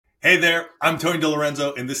Hey there, I'm Tony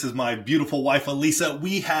DiLorenzo, and this is my beautiful wife, Alisa.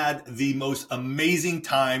 We had the most amazing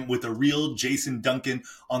time with the real Jason Duncan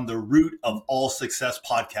on the Root of All Success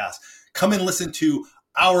podcast. Come and listen to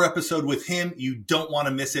our episode with him. You don't want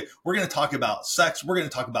to miss it. We're going to talk about sex. We're going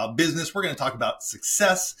to talk about business. We're going to talk about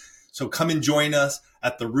success. So come and join us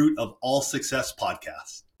at the Root of All Success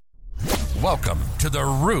podcast. Welcome to the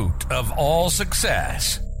Root of All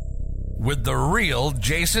Success with the real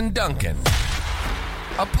Jason Duncan.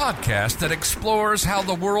 A podcast that explores how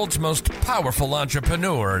the world's most powerful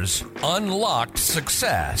entrepreneurs unlocked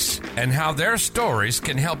success and how their stories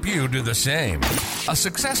can help you do the same. A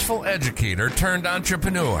successful educator turned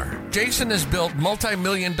entrepreneur, Jason has built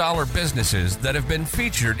multi-million-dollar businesses that have been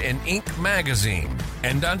featured in Inc. magazine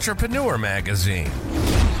and Entrepreneur magazine.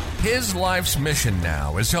 His life's mission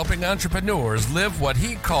now is helping entrepreneurs live what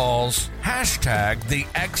he calls #the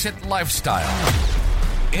exit lifestyle.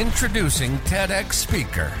 Introducing TEDx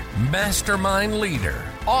speaker, mastermind leader,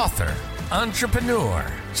 author, entrepreneur,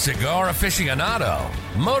 cigar aficionado,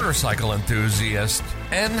 motorcycle enthusiast,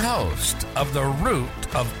 and host of the Root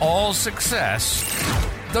of All Success,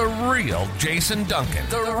 the real Jason Duncan.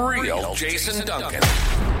 The real Jason Duncan.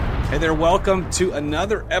 Hey there, welcome to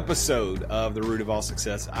another episode of the Root of All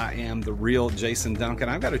Success. I am the real Jason Duncan.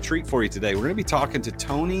 I've got a treat for you today. We're going to be talking to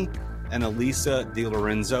Tony and Alisa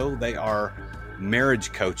DiLorenzo. They are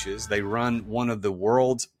marriage coaches. They run one of the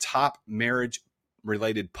world's top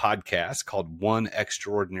marriage-related podcasts called One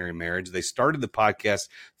Extraordinary Marriage. They started the podcast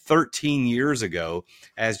 13 years ago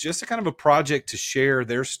as just a kind of a project to share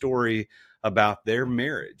their story about their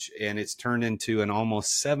marriage, and it's turned into an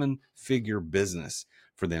almost seven-figure business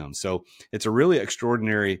for them. So it's a really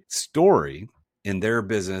extraordinary story in their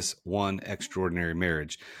business, One Extraordinary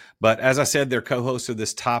Marriage. But as I said, they're co-hosts of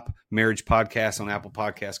this top marriage podcast on Apple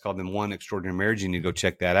Podcasts called them One Extraordinary Marriage. You need to go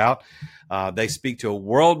check that out. They speak to a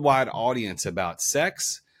worldwide audience about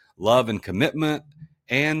sex, love, and commitment,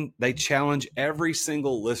 and they challenge every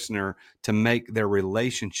single listener to make their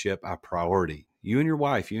relationship a priority. You and your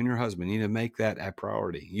wife, you and your husband need to make that a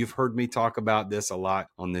priority. You've heard me talk about this a lot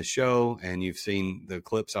on this show, and you've seen the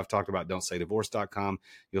clips I've talked about, don'tsaydivorce.com.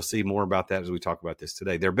 You'll see more about that as we talk about this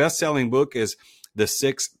today. Their best-selling book is The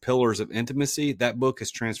 6 Pillars of Intimacy. That book has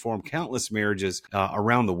transformed countless marriages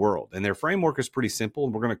around the world, and their framework is pretty simple,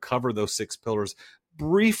 and we're going to cover those 6 pillars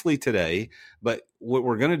briefly today, but what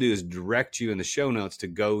we're going to do is direct you in the show notes to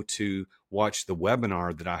go to watch the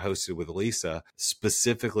webinar that I hosted with Alisa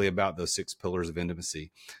specifically about those 6 pillars of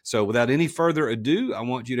intimacy. So without any further ado, I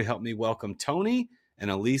want you to help me welcome Tony and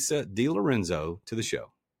Alisa DiLorenzo to the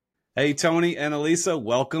show. Hey, Tony and Alisa,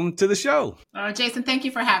 welcome to the show. Oh, Jason, thank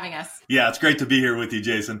you for having us. Yeah, it's great to be here with you,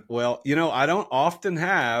 Jason. Well, you know, I don't often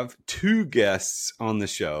have 2 guests on the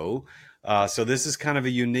show. So this is kind of a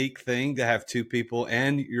unique thing to have 2 people,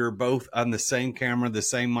 and you're both on the same camera, the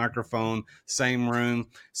same microphone, same room.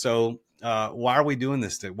 So why are we doing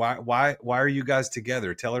this? Why are you guys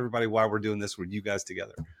together? Tell everybody why we're doing this with you guys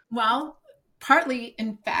together. Well, partly,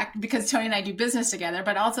 in fact, because Tony and I do business together,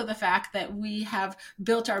 but also the fact that we have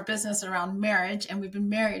built our business around marriage, and we've been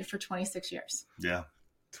married for 26 years. Yeah.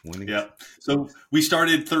 20. Yeah. So we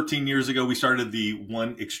started 13 years ago. We started the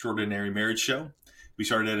One Extraordinary Marriage show. We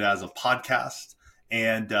started it as a podcast,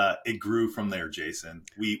 and it grew from there, Jason.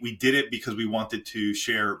 We did it because we wanted to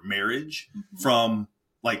share marriage from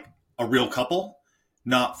like a real couple,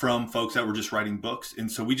 not from folks that were just writing books.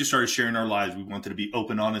 And so we just started sharing our lives. We wanted to be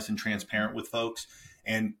open, honest, and transparent with folks.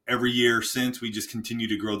 And every year since, we just continue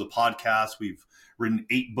to grow the podcast. We've written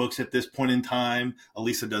 8 books at this point in time.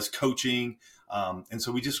 Alisa does coaching. And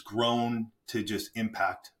so we just grown to just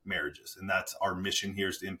impact marriages. And that's our mission here,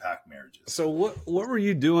 is to impact marriages. So what were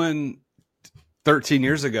you doing 13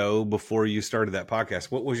 years ago before you started that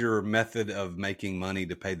podcast? What was your method of making money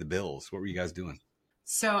to pay the bills? What were you guys doing?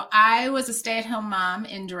 So I was a stay-at-home mom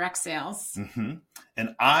in direct sales. Mm-hmm.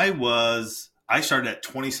 And I started at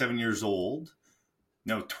 27 years old.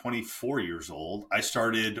 No, 24 years old. I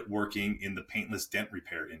started working in the paintless dent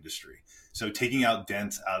repair industry. So taking out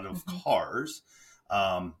dents out of cars.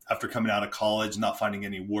 After coming out of college, not finding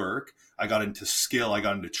any work, I got into skill. I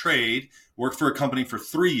got into trade, worked for a company for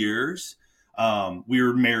 3 years. We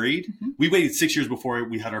were married. We waited 6 years before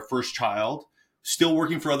we had our first child, still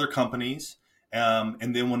working for other companies.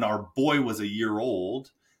 And then when our boy was a year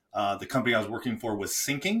old, the company I was working for was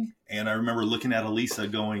sinking. And I remember looking at Alisa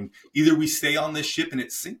going, either we stay on this ship and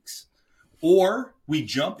it sinks, or we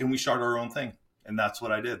jump and we start our own thing. And that's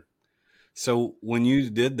what I did. So when you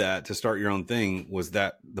did that to start your own thing, was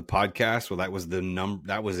that the podcast? Well, that was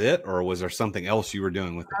that was it, or was there something else you were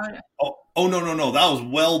doing with it? Oh, no. That was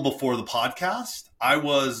well before the podcast. I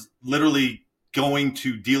was literally going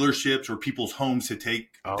to dealerships or people's homes to take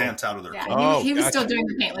dents out of their car. He was still doing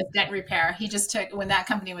the paintless dent repair. He just took, when that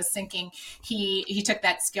company was sinking, he took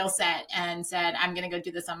that skill set and said, I'm going to go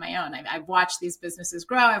do this on my own. I've watched these businesses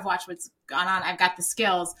grow. I've watched what's gone on. I've got the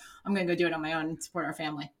skills. I'm going to go do it on my own and support our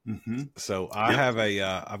family. Mm-hmm. So I have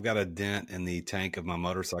I've got a dent in the tank of my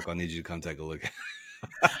motorcycle. I need you to come take a look at.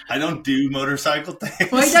 I don't do motorcycle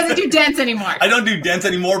things. Well, he doesn't do dents anymore. I don't do dents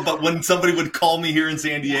anymore, but when somebody would call me here in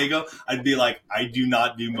San Diego, I'd be like, I do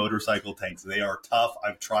not do motorcycle tanks. They are tough.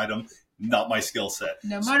 I've tried them. Not my skill set.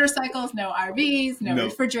 No motorcycles, no RVs, no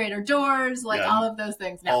refrigerator doors, all of those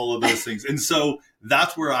things. No. All of those things. And so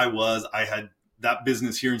that's where I was. I had that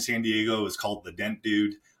business here in San Diego. It was called The Dent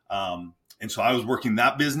Dude. And so I was working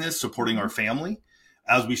that business, supporting our family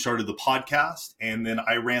as we started the podcast. And then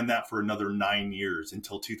I ran that for another 9 years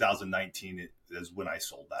until 2019 is when I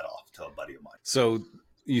sold that off to a buddy of mine. So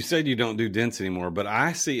you said you don't do dents anymore, but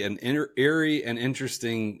I see an eerie and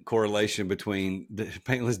interesting correlation between the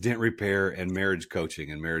paintless dent repair and marriage coaching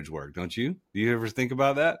and marriage work. Don't you? Do you ever think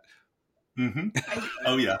about that? Mm-hmm.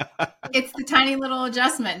 Oh yeah. It's the tiny little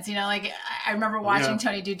adjustments, I remember watching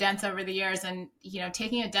Tony do dents over the years, and,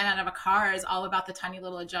 taking a dent out of a car is all about the tiny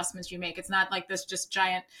little adjustments you make. It's not like this just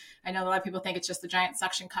giant, I know a lot of people think it's just the giant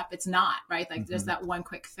suction cup. It's not, right? Like there's that one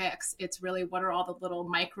quick fix. It's really, what are all the little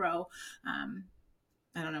micro,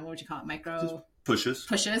 I don't know, what would you call it? Micro pushes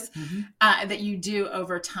that you do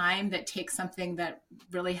over time that take something that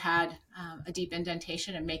really had a deep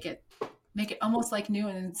indentation and make it almost like new,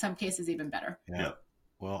 and in some cases even better. Yeah.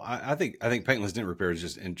 Well, I think paintless dent repair is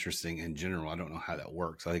just interesting in general. I don't know how that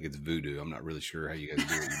works. I think it's voodoo. I'm not really sure how you guys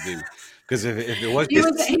do what you do. Because if it was, he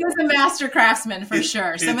was a master craftsman for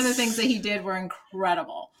sure. Some of the things that he did were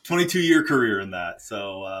incredible. 22-year career in that.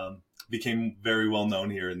 So became very well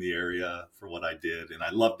known here in the area for what I did, and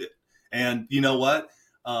I loved it. And you know what?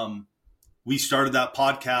 We started that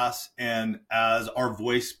podcast, and as our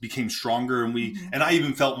voice became stronger, and I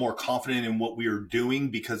even felt more confident in what we were doing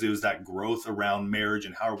because it was that growth around marriage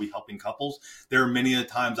and how are we helping couples. There are many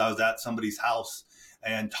times I was at somebody's house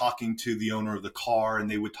and talking to the owner of the car, and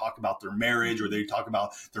they would talk about their marriage or they'd talk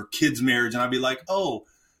about their kids' marriage. And I'd be like, oh,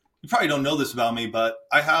 you probably don't know this about me, but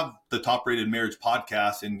I have the Top Rated Marriage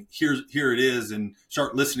podcast, and here it is, and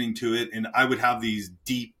start listening to it. And I would have these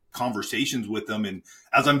deep conversations with them, and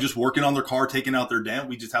as I'm just working on their car, taking out their dent,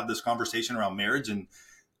 we just have this conversation around marriage, and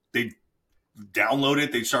they'd download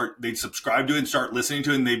it, they'd subscribe to it and start listening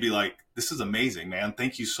to it, and they'd be like, this is amazing, man,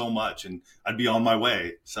 thank you so much. And I'd be on my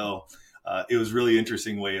way. So it was really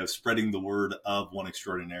interesting way of spreading the word of One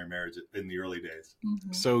Extraordinary Marriage in the early days.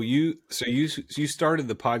 So you started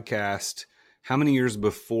the podcast how many years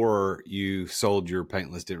before you sold your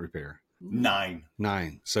paintless dent repair? 9.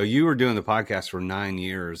 So you were doing the podcast for 9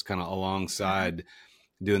 years, kind of alongside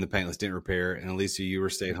doing the paintless dent repair. And Alisa, you were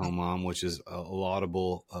a stay-at-home mom, which is a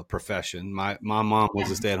laudable profession. My mom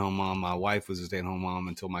was a stay-at-home mom. My wife was a stay-at-home mom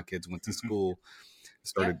until my kids went to school,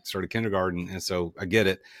 started kindergarten. And so I get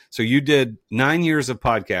it. So you did 9 years of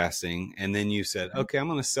podcasting, and then you said, okay, I'm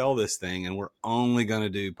going to sell this thing, and we're only going to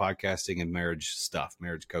do podcasting and marriage stuff,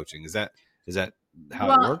 marriage coaching. Is that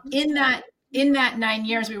how it worked? In that 9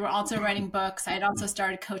 years, we were also writing books. I had also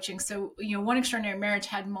started coaching. So, One Extraordinary Marriage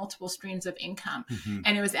had multiple streams of income.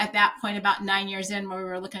 And it was at that point about 9 years in where we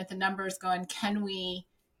were looking at the numbers going, can we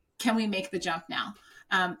make the jump now?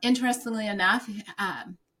 Interestingly enough,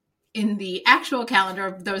 in the actual calendar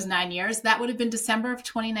of those 9 years, that would have been December of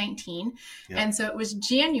 2019. Yeah. And so it was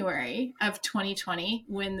January of 2020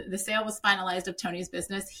 when the sale was finalized of Tony's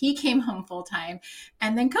business. He came home full time,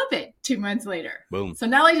 and then COVID 2 months later. Boom. So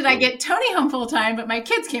not only did I get Tony home full time, but my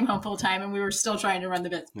kids came home full time, and we were still trying to run the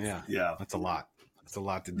business. Yeah. That's a lot. That's a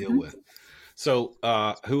lot to deal with. So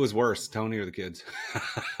who was worse, Tony or the kids?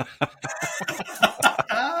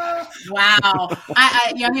 Wow.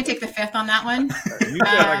 I'm going to take the fifth on that one. You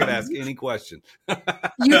said I could ask any question. You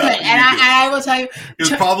could. And I will tell you. It was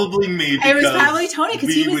probably me. It was probably Tony.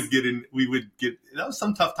 Because we would get, that was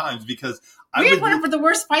some tough times because we had one of the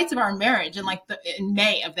worst fights of our marriage in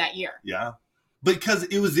May of that year. Yeah. Because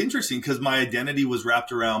it was interesting because my identity was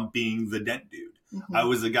wrapped around being the dent dude. I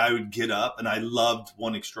was the guy who would get up, and I loved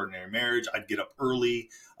One Extraordinary Marriage. I'd get up early.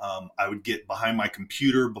 I would get behind my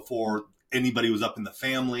computer before anybody was up in the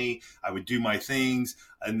family. I would do my things,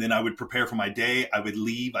 and then I would prepare for my day. I would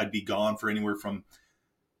leave. I'd be gone for anywhere from,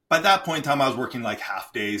 by that point in time, I was working like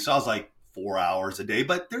half days. So I was like 4 hours a day.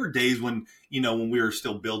 But there were days when we were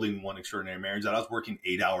still building One Extraordinary Marriage, that I was working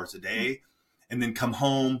 8 hours a day, and then come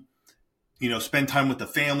home, spend time with the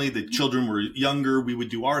family. The children were younger. We would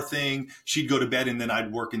do our thing. She'd go to bed, and then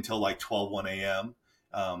I'd work until like 1 a.m.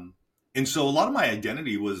 And so a lot of my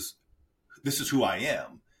identity was this is who I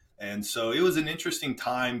am. And so it was an interesting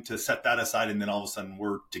time to set that aside. And then all of a sudden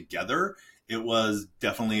we're together. It was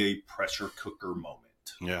definitely a pressure cooker moment.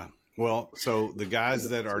 Yeah. Well, so the guys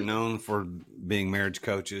that are known for being marriage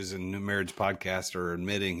coaches and marriage podcasts are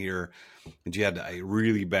admitting here that you had a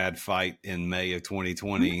really bad fight in May of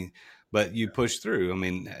 2020, but you pushed through. I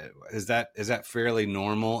mean, is that fairly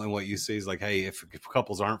normal? And what you see is like, hey, if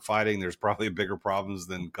couples aren't fighting, there's probably bigger problems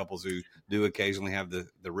than couples who do occasionally have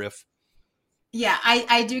the riff. Yeah,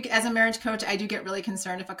 I do. As a marriage coach, I do get really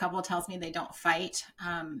concerned if a couple tells me they don't fight.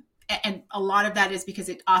 And a lot of that is because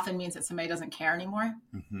it often means that somebody doesn't care anymore.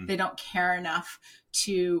 Mm-hmm. They don't care enough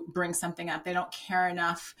to bring something up. They don't care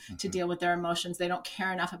enough to deal with their emotions. They don't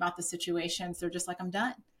care enough about the situations. They're just like, I'm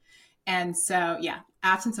done. And so, yeah,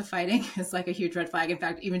 absence of fighting is like a huge red flag. In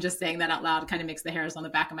fact, even just saying that out loud kind of makes the hairs on the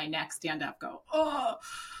back of my neck stand up, go, oh,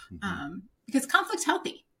 because conflict's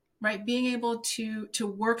healthy. Right. Being able to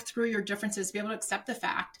work through your differences, be able to accept the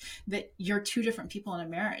fact that you're two different people in a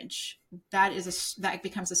marriage. That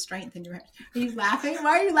becomes a strength in your head. Are you laughing?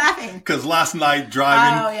 Why are you laughing? Because last night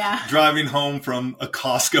driving home from a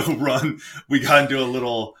Costco run, we got into a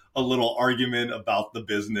little argument about the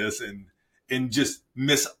business and just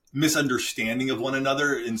misunderstanding of one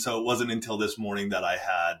another. And so it wasn't until this morning that I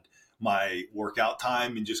had my workout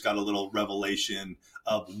time and just got a little revelation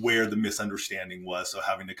of where the misunderstanding was. So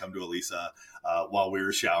having to come to Alisa while we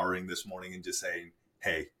were showering this morning and just saying,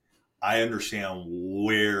 hey, I understand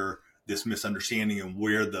where this misunderstanding and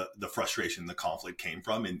where the frustration, the conflict came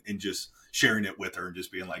from, and just sharing it with her and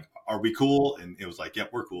just being like, are we cool? And it was like, yep,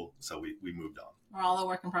 we're cool. So we moved on. We're all a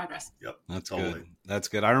work in progress. Yep. That's totally good. That's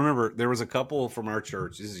good. I remember there was a couple from our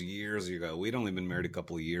church. This is years ago. We'd only been married a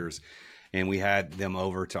couple of years. And we had them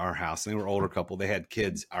over to our house. They were an older couple. They had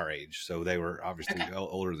kids our age. So they were obviously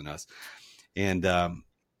older than us. And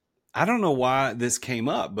I don't know why this came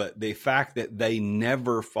up, but the fact that they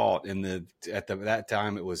never fought that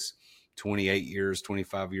time, it was 28 years,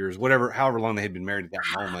 25 years, however long they had been married at that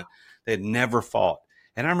moment, they had never fought.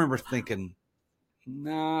 And I remember thinking,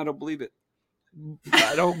 no, I don't believe it.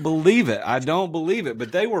 I don't believe it.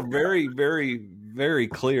 But they were very, very, very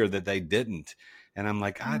clear that they didn't. And I'm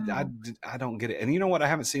like, I don't get it. And you know what? I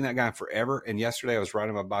haven't seen that guy in forever. And yesterday I was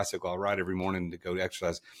riding my bicycle. I ride every morning to go to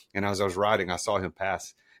exercise. And as I was riding, I saw him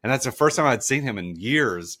pass. And that's the first time I'd seen him in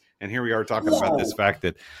years. And here we are talking about this fact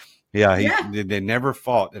that, they never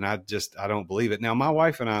fought. And I don't believe it. Now, my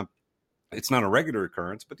wife and I, it's not a regular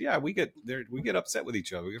occurrence, but yeah, we get upset with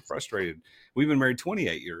each other. We get frustrated. We've been married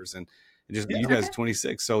 28 years and you guys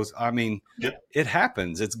 26. So, I mean, it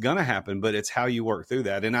happens. It's going to happen, but it's how you work through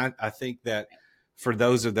that. And I think that, for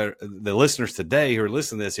those of the listeners today who are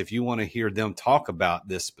listening to this, if you want to hear them talk about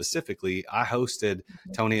this specifically, I hosted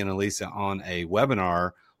Tony and Alisa on a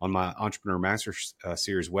webinar on my Entrepreneur Master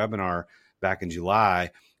Series webinar back in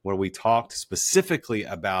July, where we talked specifically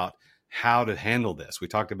about how to handle this. We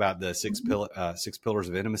talked about the six pillars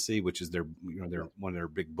of intimacy, which is their one of their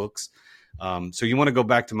big books. So you want to go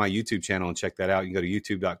back to my YouTube channel and check that out. You can go to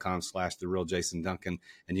youtube.com/TheRealJasonDuncan,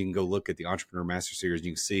 and you can go look at the Entrepreneur Master Series.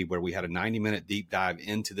 You can see where we had a 90-minute deep dive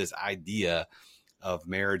into this idea of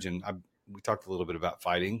marriage. And we talked a little bit about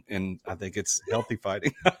fighting, and I think it's healthy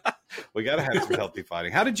fighting. We got to have some healthy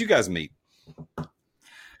fighting. How did you guys meet?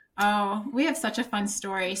 Oh, we have such a fun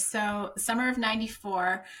story. So summer of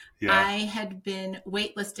 94, I had been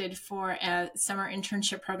waitlisted for a summer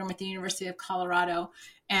internship program at the University of Colorado,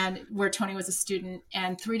 and where Tony was a student.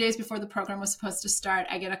 And 3 days before the program was supposed to start,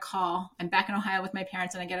 I get a call. I'm back in Ohio with my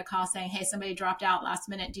parents, and I get a call saying, hey, somebody dropped out last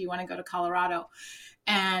minute. Do you want to go to Colorado?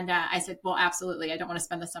 And I said, well, absolutely. I don't want to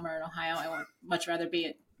spend the summer in Ohio. I would much rather be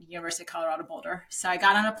at University of Colorado Boulder. So I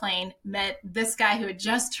got on a plane, met this guy who had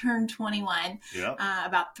just turned 21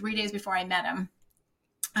 about 3 days before I met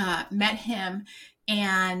him.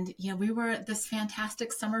 And we were this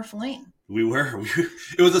fantastic summer fling. We were.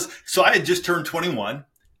 So I had just turned 21.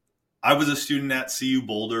 I was a student at CU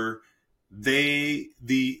Boulder. The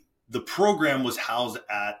program was housed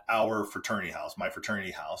at our fraternity house, my fraternity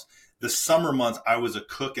house. The summer months, I was a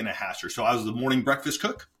cook and a hasher. So I was the morning breakfast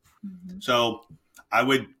cook. Mm-hmm. So I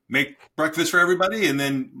would make breakfast for everybody. And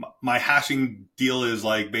then my hashing deal is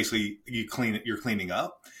like, basically you're cleaning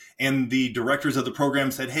up. And the directors of the program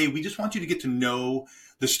said, hey, we just want you to get to know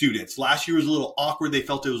the students. Last year was a little awkward. They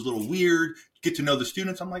felt it was a little weird. Get to know the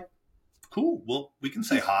students. I'm like, cool. Well, we can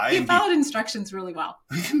say hi. You followed instructions really well.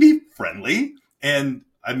 We can be friendly. And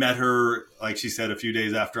I met her, like she said, a few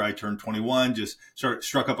days after I turned 21, just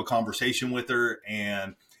struck up a conversation with her.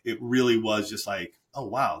 And it really was just like, oh,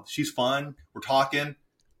 wow, she's fun. We're talking.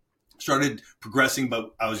 Started progressing,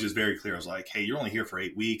 but I was just very clear. I was like, hey, you're only here for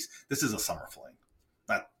 8 weeks. This is a summer fling.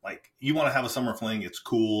 Like, you want to have a summer fling, it's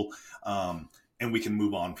cool. And we can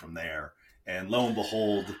move on from there. And lo and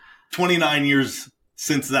behold, 29 years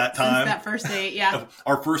since that time. Since that first date, yeah.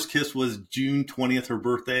 Our first kiss was June 20th, her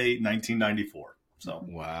birthday, 1994. So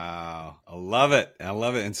wow, I love it.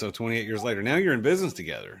 And so 28 years later, now you're in business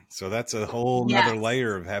together. So that's a whole nother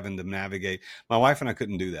layer of having to navigate. My wife and I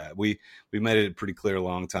couldn't do that. We made it pretty clear a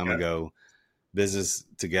long time ago. Business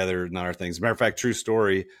together, not our things. As a matter of fact, true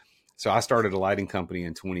story. So I started a lighting company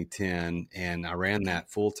in 2010, and I ran that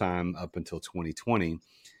full time up until 2020.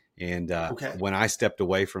 And when I stepped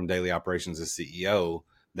away from daily operations as CEO,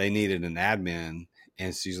 they needed an admin.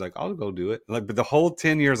 And she's like, I'll go do it. Like, but the whole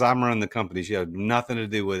 10 years I'm running the company, she had nothing to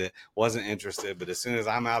do with it, wasn't interested. But as soon as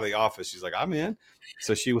I'm out of the office, she's like, I'm in.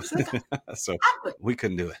 So she was, so we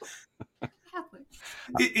couldn't do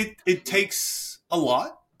it. It takes a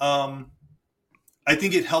lot. I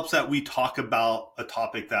think it helps that we talk about a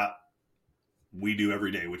topic that we do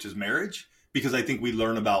every day, which is marriage, because I think we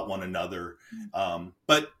learn about one another.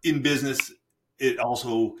 But in business, it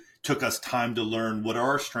also took us time to learn what are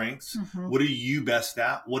our strengths, what are you best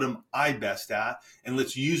at, what am I best at, and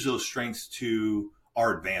let's use those strengths to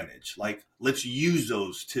our advantage. Like, let's use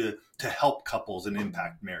those to help couples and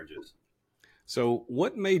impact marriages. So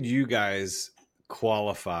what made you guys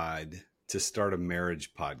qualified to start a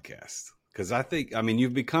marriage podcast? Because I mean,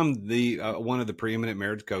 you've become the one of the preeminent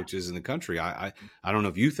marriage coaches in the country. I don't know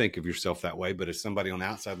if you think of yourself that way, but as somebody on the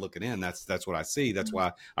outside looking in, that's what I see. That's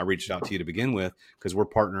why I reached out to you to begin with, because we're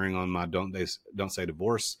partnering on my Don't Say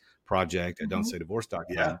Divorce project at don'tsaydivorce.com.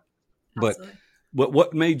 Yeah. But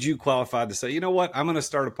what made you qualified to say, you know what, I'm going to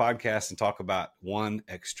start a podcast and talk about one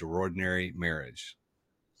extraordinary marriage?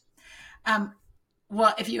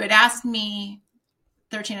 Well, if you had asked me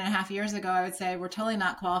 13 and a half years ago, I would say we're totally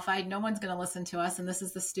not qualified. No one's going to listen to us. And this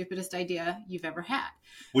is the stupidest idea you've ever had.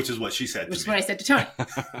 Which is what she said. Which is what I said to Tony.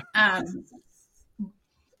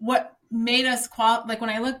 What made us like, when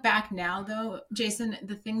I look back now, though, Jason,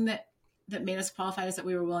 the thing that made us qualified is that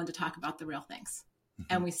we were willing to talk about the real things.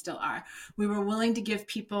 And we still are. We were willing to give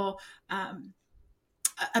people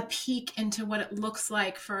a peek into what it looks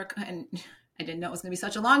like and I didn't know it was going to be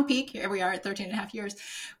such a long peek. Here we are at 13 and a half years,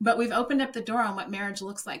 but we've opened up the door on what marriage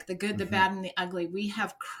looks like, the good, the bad, and the ugly. We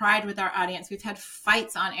have cried with our audience. We've had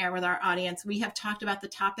fights on air with our audience. We have talked about the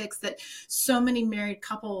topics that so many married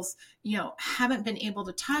couples, haven't been able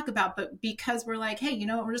to talk about, but because we're like, hey,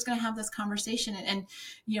 we're just going to have this conversation. And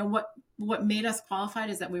what made us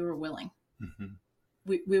qualified is that we were willing.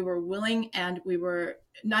 We were willing, and we were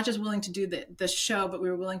not just willing to do the show, but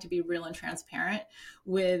we were willing to be real and transparent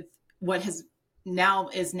with what is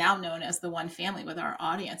now known as the one family, with our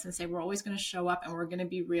audience, and say, we're always going to show up and we're going to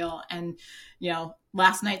be real. And,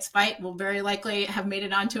 last night's fight will very likely have made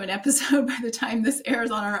it onto an episode by the time this airs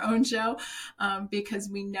on our own show, because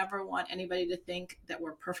we never want anybody to think that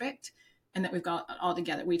we're perfect and that we've got it all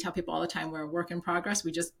together. We tell people all the time, we're a work in progress.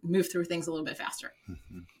 We just move through things a little bit faster.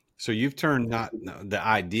 So you've turned the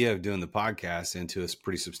idea of doing the podcast into a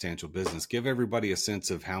pretty substantial business. Give everybody a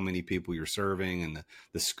sense of how many people you're serving and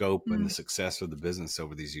the scope and the success of the business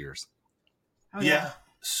over these years. Oh, yeah.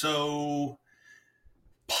 So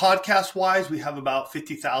podcast wise, we have about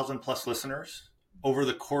 50,000 plus listeners. Over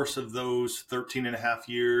the course of those 13 and a half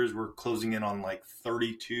years, we're closing in on like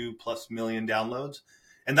 32 plus million downloads.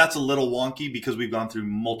 And that's a little wonky because we've gone through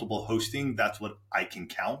multiple hosting. That's what I can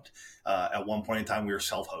count. At one point in time, we were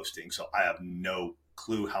self-hosting. So I have no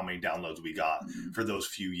clue how many downloads we got for those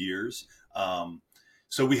few years.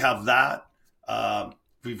 So we have that.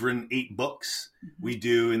 We've written 8 books. We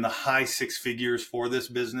do in the high 6 figures for this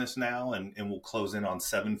business now, and we'll close in on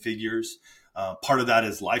 7 figures. Part of that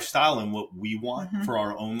is lifestyle and what we want for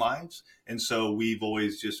our own lives. And so we've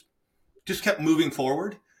always just kept moving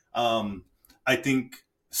forward. I think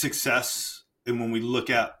success, and when we look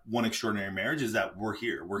at One Extraordinary Marriage, is that we're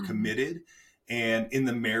here, we're committed. And in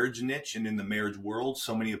the marriage niche and in the marriage world,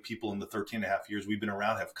 so many of people in the 13 and a half years we've been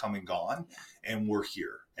around have come and gone, and we're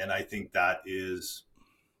here. And I think that is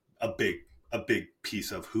a big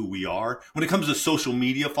piece of who we are. When it comes to social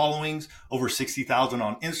media followings, over 60,000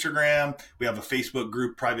 on Instagram. We have a Facebook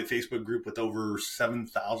group, private Facebook group with over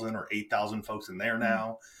 7,000 or 8,000 folks in there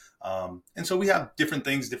now. And so we have different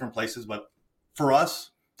things, different places, but for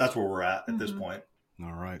us, that's where we're at this point.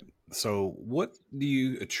 All right. So what do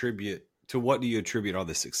you attribute all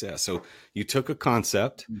this success? So you took a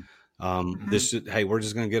concept, hey, we're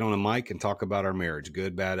just going to get on a mic and talk about our marriage,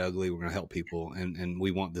 good, bad, ugly. We're going to help people. And we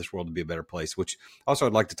want this world to be a better place, which also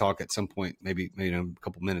I'd like to talk at some point, maybe a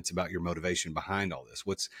couple minutes about your motivation behind all this.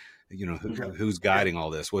 What's, who's guiding all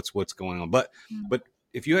this? What's going on? But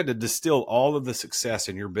if you had to distill all of the success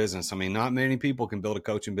in your business, I mean, not many people can build a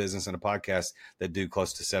coaching business and a podcast that do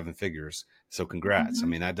close to 7 figures. So congrats. Mm-hmm. I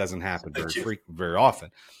mean, that doesn't happen very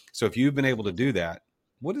often. So if you've been able to do that,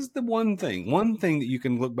 what is the one thing that you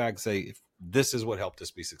can look back and say, if this is what helped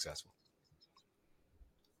us be successful?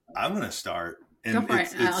 I'm going to start. And go for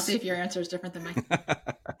it. I'll see if your answer is different than mine.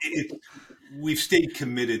 We've stayed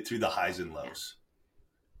committed through the highs and lows.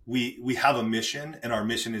 We have a mission, and our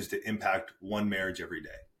mission is to impact one marriage every day.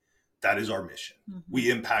 That is our mission. Mm-hmm.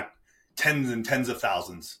 We impact tens and tens of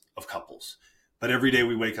thousands of couples, but every day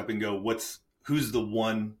we wake up and go, who's the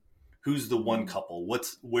one couple?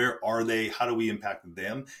 Where are they? How do we impact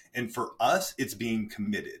them? And for us, it's being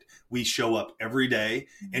committed. We show up every day.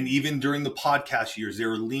 Mm-hmm. And even during the podcast years, there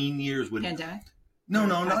were lean years when pandemic. No,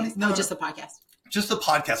 just the podcast. Just the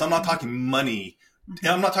podcast. I'm not talking money. Mm-hmm.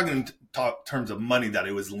 I'm not talking in terms of money that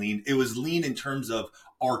it was lean. It was lean in terms of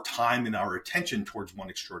our time and our attention towards one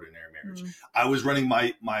extraordinary marriage. Mm-hmm. I was running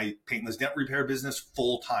my paintless dent repair business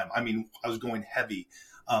full time. I mean, I was going heavy.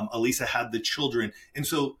 Alisa had the children. And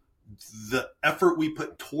so the effort we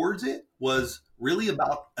put towards it was really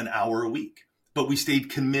about an hour a week, but we stayed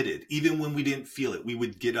committed. Even when we didn't feel it, we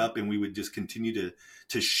would get up and we would just continue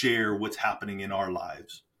to share what's happening in our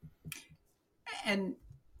lives. And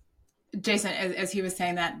Jason, as he was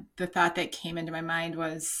saying that, the thought that came into my mind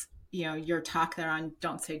was, your talk there on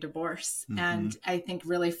don't say divorce. Mm-hmm. And I think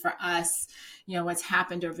really for us, what's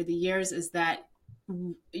happened over the years is that,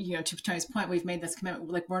 to Tony's point, we've made this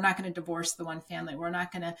commitment. Like, we're not going to divorce the one family. We're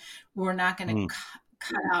not going to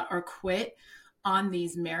cut out or quit on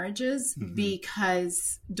these marriages, mm-hmm.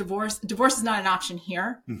 because divorce is not an option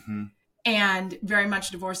here. Mm-hmm. And very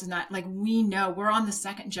much divorce is not, like, we know we're on the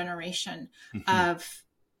second generation mm-hmm. of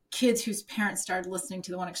kids whose parents started listening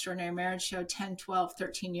to the One Extraordinary Marriage show 10, 12,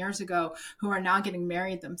 13 years ago, who are now getting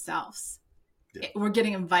married themselves. Yeah. We're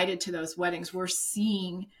getting invited to those weddings. We're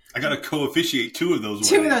seeing. I got to co-officiate two of those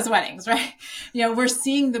weddings, right? We're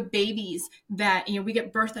seeing the babies that, we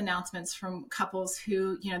get birth announcements from couples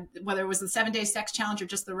who, whether it was the 7-day sex challenge or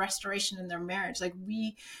just the restoration in their marriage, like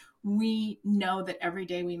we know that every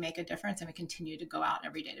day we make a difference, and we continue to go out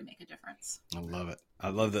every day to make a difference. I love it. I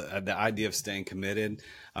love the idea of staying committed.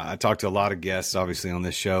 I talked to a lot of guests, obviously, on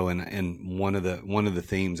this show, and one of the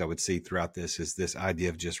themes I would see throughout this is this idea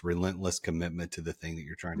of just relentless commitment to the thing that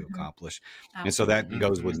you're trying to mm-hmm. accomplish. Absolutely. And so that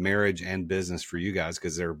goes mm-hmm. with marriage and business for you guys,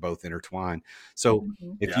 because they're both intertwined. So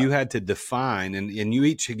mm-hmm. if you had to define, and you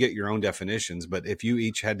each should get your own definitions, but if you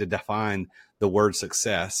each had to define the word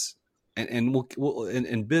success, and we'll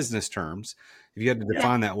in business terms, if you had to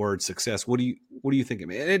define that word success, what do you think?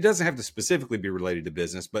 And it doesn't have to specifically be related to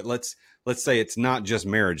business, but let's say it's not just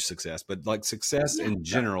marriage success, but like success in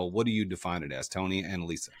general. What do you define it as, Tony and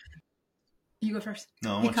Alisa? You go first.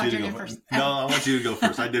 No, I want you to go first. No, I want you to go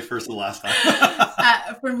first. I did first the last time.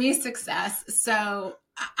 For me, success. So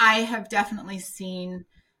I have definitely seen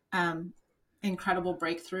incredible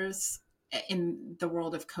breakthroughs in the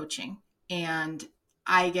world of coaching, and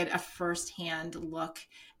I get a firsthand look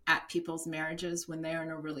at people's marriages when they are in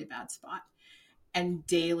a really bad spot. And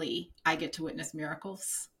daily, I get to witness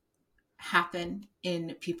miracles happen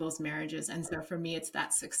in people's marriages. And so for me, it's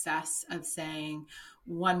that success of saying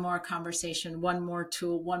one more conversation, one more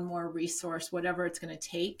tool, one more resource, whatever it's going to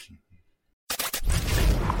take.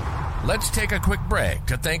 Let's take a quick break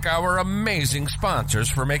to thank our amazing sponsors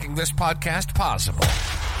for making this podcast possible.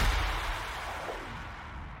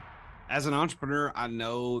 As an entrepreneur, I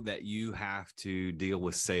know that you have to deal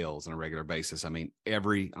with sales on a regular basis. I mean,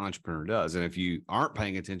 every entrepreneur does. And if you aren't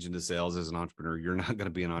paying attention to sales as an entrepreneur, you're not going to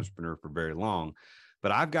be an entrepreneur for very long.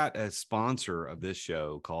 But I've got a sponsor of this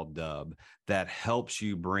show called Dub that helps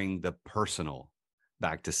you bring the personal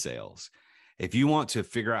back to sales. If you want to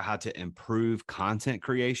figure out how to improve content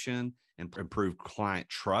creation and improve client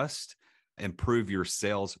trust, improve your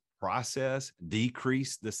sales process,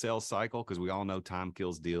 decrease the sales cycle, because we all know time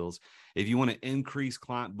kills deals. If you want to increase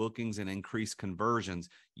client bookings and increase conversions,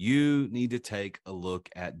 you need to take a look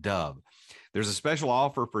at Dub. There's a special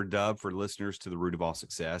offer for Dub for listeners to The Root of All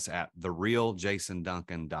Success at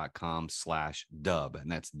therealjasonduncan.com/Dub.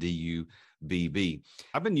 And that's DUBB.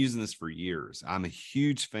 I've been using this for years. I'm a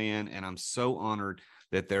huge fan, and I'm so honored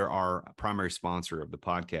that they're our primary sponsor of the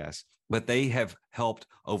podcast. But they have helped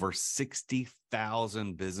over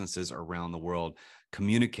 60,000 businesses around the world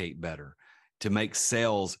communicate better, to make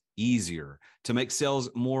sales easier, to make sales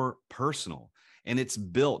more personal. And it's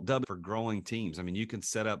built Dub for growing teams. I mean, you can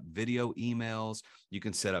set up video emails, you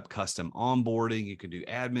can set up custom onboarding, you can do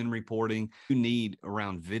admin reporting. You need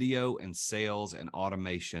around video and sales and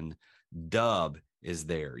automation. Dub is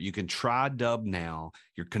there. You can try Dub now.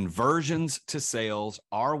 Your conversions to sales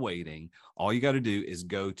are waiting. All you got to do is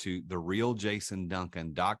go to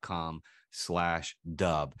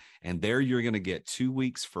therealjasonduncan.com/dub. And there you're going to get 2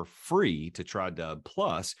 weeks for free to try Dub.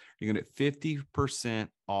 Plus, you're going to get 50%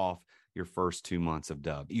 off your first 2 months of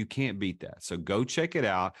Dub. You can't beat that. So go check it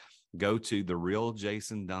out. Go to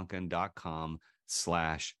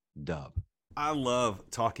therealjasonduncan.com/dub. I love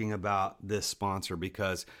talking about this sponsor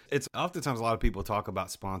because it's oftentimes a lot of people talk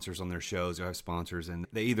about sponsors on their shows or have sponsors and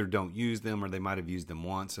they either don't use them or they might have used them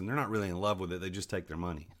once and they're not really in love with it. They just take their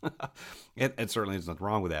money. And certainly there's nothing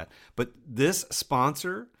wrong with that. But this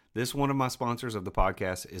sponsor, one of my sponsors of the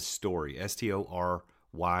podcast is Story, Storyy.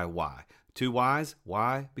 2 Ys.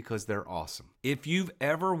 Why? Because they're awesome. If you've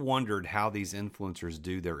ever wondered how these influencers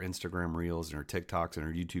do their Instagram Reels and their TikToks and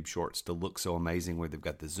their YouTube Shorts to look so amazing, where they've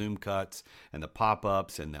got the zoom cuts and the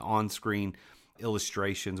pop-ups and the on-screen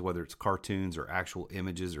illustrations, whether it's cartoons or actual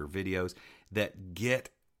images or videos that get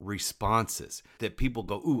responses that people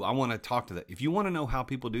go, ooh, I want to talk to that. If you want to know how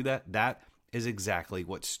people do that, that is exactly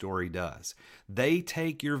what Story does. They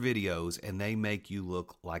take your videos and they make you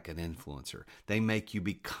look like an influencer. They make you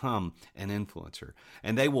become an influencer.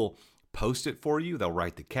 And they will post it for you. They'll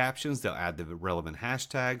write the captions. They'll add the relevant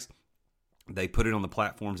hashtags. They put it on the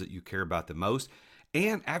platforms that you care about the most.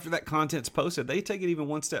 And after that content's posted, they take it even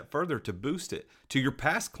one step further to boost it to your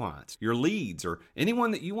past clients, your leads, or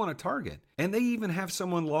anyone that you want to target. And they even have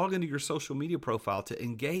someone log into your social media profile to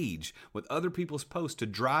engage with other people's posts to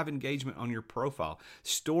drive engagement on your profile.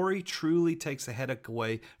 Story truly takes the headache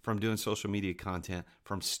away from doing social media content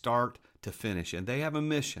from start to finish. And they have a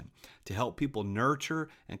mission to help people nurture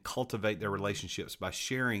and cultivate their relationships by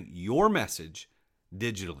sharing your message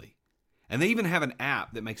digitally. And they even have an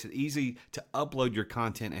app that makes it easy to upload your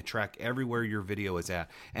content and track everywhere your video is at.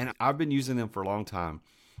 And I've been using them for a long time.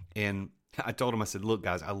 And I told them, I said, look,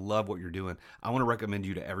 guys, I love what you're doing. I want to recommend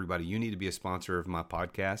you to everybody. You need to be a sponsor of my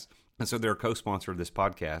podcast. And so they're a co-sponsor of this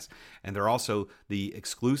podcast. And they're also the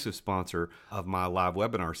exclusive sponsor of my live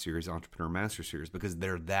webinar series, Entrepreneur Master Series, because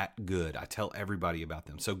they're that good. I tell everybody about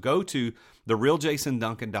them. So go to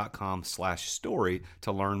therealjasonduncan.com/story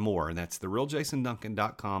to learn more. And that's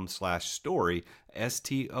therealjasonduncan.com/story,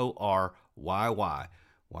 STORYY.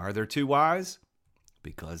 Why are there 2 Ys?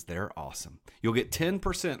 Because they're awesome. You'll get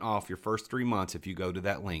 10% off your first 3 months if you go to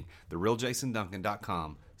that link,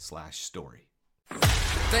 therealjasonduncan.com/story.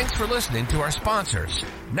 Thanks for listening to our sponsors.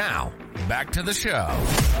 Now, back to the show.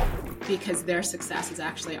 Because their success is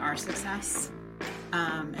actually our success.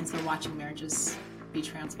 And so watching marriages be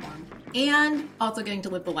transformed and also getting to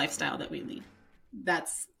live the lifestyle that we lead.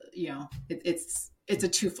 That's, it's a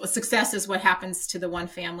twofold. Success is what happens to the one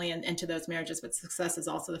family and to those marriages, but success is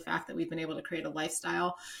also the fact that we've been able to create a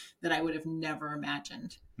lifestyle that I would have never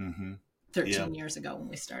imagined 13 years ago when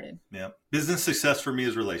we started. Yeah. Business success for me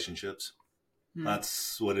is relationships.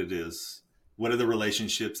 That's what it is. What are the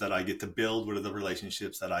relationships that I get to build? What are the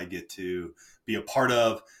relationships that I get to be a part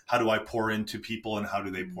of? How do I pour into people and how do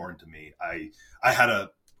they pour into me? I had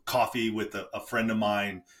a coffee with a friend of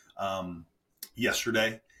mine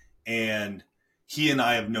yesterday, and he and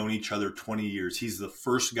I have known each other 20 years. He's the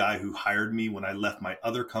first guy who hired me when I left my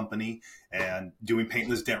other company and doing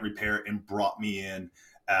paintless dent repair and brought me in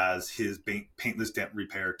as his paintless dent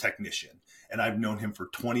repair technician. And I've known him for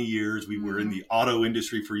 20 years. We were in the auto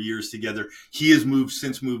industry for years together. He has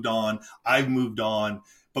since moved on. I've moved on,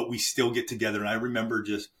 but we still get together. And I remember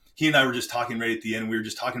he and I were just talking right at the end. We were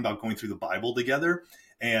just talking about going through the Bible together.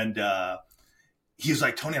 And he was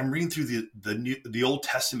like, Tony, I'm reading through the Old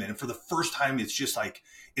Testament. And for the first time, it's just like,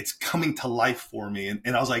 it's coming to life for me.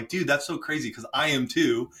 And I was like, dude, that's so crazy because I am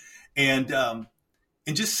too. And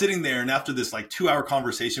just sitting there, and after this like 2-hour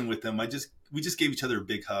conversation with him, we just gave each other a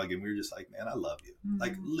big hug, and we were just like, man, I love you.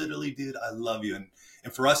 Like literally, dude, I love you. And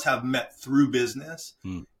for us to have met through business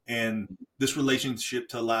and this relationship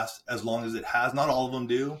to last as long as it has, not all of them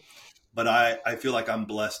do, but I feel like I'm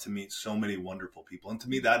blessed to meet so many wonderful people. And to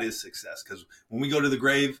me, that is success. Because when we go to the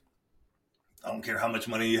grave, I don't care how much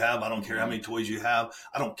money you have. I don't care how many toys you have.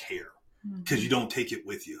 I don't care because you don't take it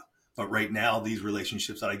with you. But right now, these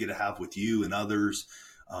relationships that I get to have with you and others,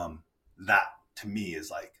 that to me is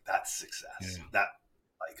like, that's success. Yeah. That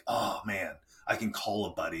like, oh man, I can call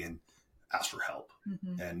a buddy and ask for help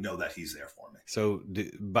and know that he's there for me. So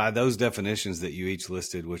by those definitions that you each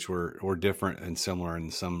listed, which were different and similar in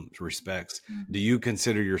some respects, do you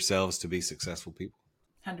consider yourselves to be successful people?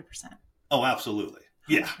 100%. Oh, absolutely.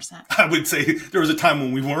 Yeah. 100%. I would say there was a time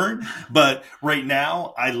when we weren't, but right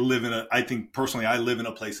now I think personally, I live in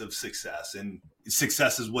a place of success, and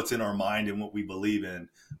success is what's in our mind and what we believe in.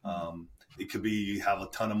 It could be you have a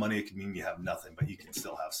ton of money. It could mean you have nothing, but you can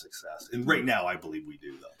still have success. And right now, I believe we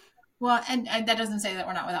do, though. Well, and that doesn't say that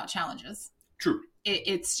we're not without challenges. True.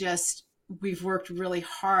 It's just we've worked really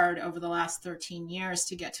hard over the last 13 years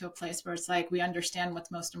to get to a place where it's like we understand what's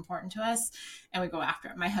most important to us and we go after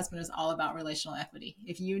it. My husband is all about relational equity.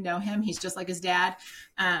 If you know him, he's just like his dad.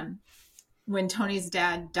 When Tony's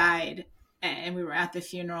dad died, and we were at the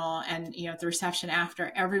funeral and, at the reception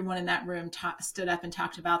after, everyone in that room stood up and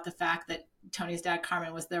talked about the fact that Tony's dad,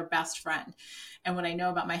 Carmen, was their best friend. And what I know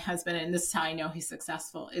about my husband, and this is how I know he's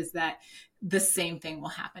successful, is that the same thing will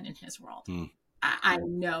happen in his world. I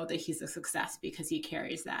know that he's a success because he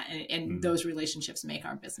carries that, and those relationships make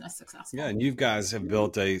our business successful. Yeah, and you guys have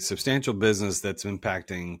built a substantial business that's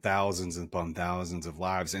impacting thousands upon thousands of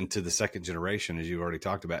lives into the second generation, as you've already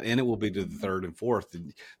talked about, and it will be to the third and fourth.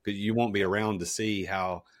 But you won't be around to see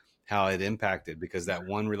how it impacted, because that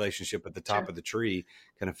one relationship at the top of the tree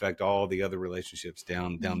can affect all the other relationships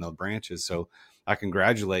down the branches. So I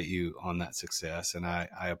congratulate you on that success, and I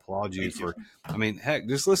applaud you for, I mean, heck,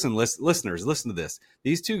 just listeners, listen to this.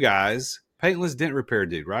 These two guys, paintless dent repair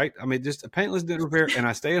dude, right? I mean, just a paintless dent repair and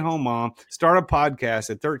a stay-at-home mom, start a podcast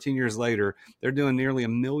at 13 years later. They're doing nearly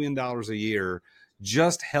 $1 million a year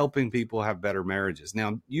just helping people have better marriages.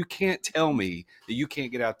 Now, you can't tell me that you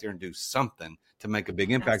can't get out there and do something to make a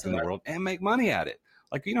big impact in the world and make money at it.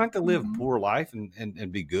 Like, you don't have to live a poor life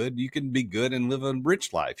and be good. You can be good and live a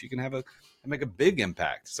rich life. You can make a big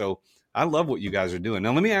impact. So I love what you guys are doing.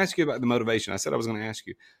 Now, let me ask you about the motivation. I said I was going to ask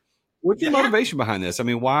you, what's your motivation behind this? I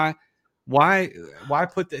mean, why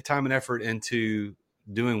put the time and effort into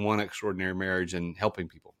doing One Extraordinary Marriage and helping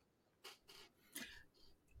people?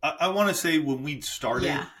 I want to say when we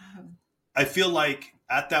started, I feel like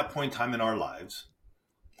at that point in time in our lives,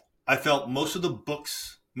 I felt most of the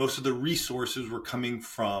books, most of the resources were coming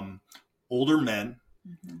from older men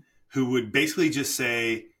who would basically just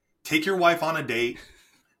say, take your wife on a date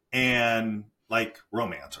and like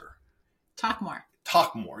romance her. Talk more.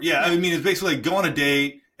 Yeah. I mean, it's basically like go on a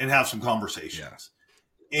date and have some conversations.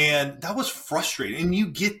 And that was frustrating. And you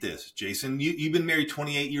get this, Jason. You've been married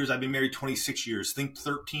 28 years. I've been married 26 years. Think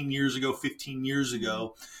 13 years ago, 15 years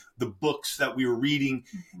ago, the books that we were reading.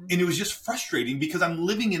 And it was just frustrating because I'm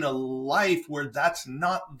living in a life where that's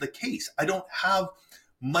not the case. I don't have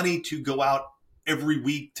money to go out every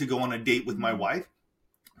week to go on a date with my wife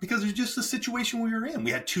because it's just the situation we were in.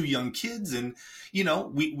 We had 2 young kids and,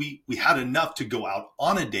 we had enough to go out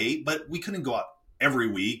on a date, but we couldn't go out every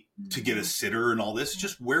week to get a sitter and all this,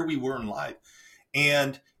 just where we were in life.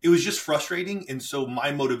 And it was just frustrating. And so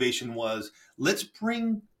my motivation was, let's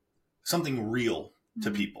bring something real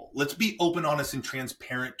to people. Let's be open, honest, and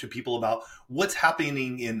transparent to people about what's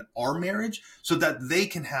happening in our marriage so that they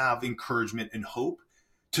can have encouragement and hope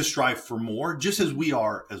to strive for more, just as we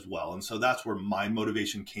are as well. And so that's where my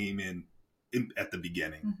motivation came in at the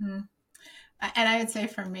beginning. And I would say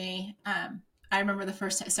for me, I remember the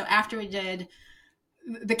first time. So after we did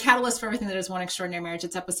the catalyst for everything that is One Extraordinary Marriage,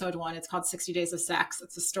 it's episode 1. It's called 60 Days of Sex.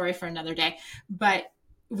 It's a story for another day. But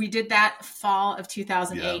we did that fall of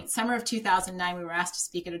 2008. Summer of 2009, we were asked to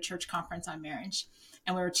speak at a church conference on marriage.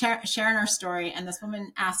 And we were sharing our story. And this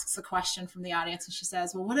woman asks a question from the audience. And she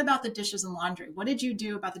says, well, what about the dishes and laundry? What did you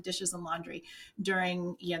do about the dishes and laundry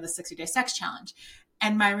during the 60-day sex challenge?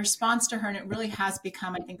 And my response to her, and it really has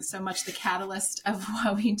become, I think, so much the catalyst of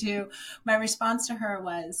what we do. My response to her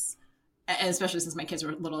was, and especially since my kids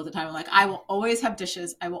were little at the time, I'm like, I will always have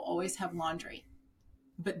dishes. I will always have laundry.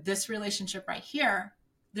 But this relationship right here,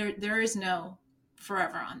 there is no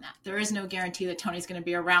forever on that. There is no guarantee that Tony's going to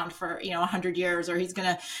be around for, 100 years or he's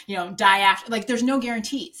going to, die after. Like, there's no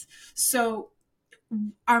guarantees. So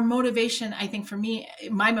our motivation, I think for me,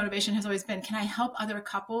 my motivation has always been, can I help other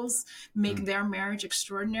couples make their marriage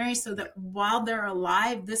extraordinary so that while they're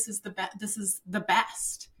alive, this is the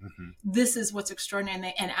best. This is what's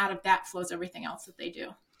extraordinary. And out of that flows everything else that they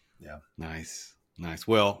do. Yeah. Nice.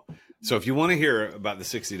 Well, so if you want to hear about the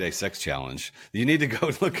 60-day sex challenge, you need to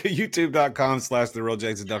go look at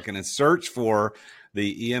youtube.com/TheRealJasonDuncan and search for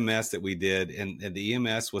the EMS that we did. And the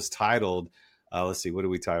EMS was titled, let's see, what do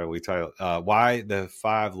we title? We titled Why the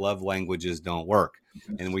 5 Love Languages Don't Work.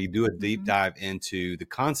 And we do a deep dive into the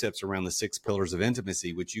concepts around the 6 pillars of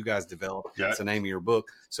intimacy, which you guys developed. That's the name of your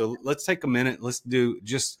book. So let's take a minute. Let's do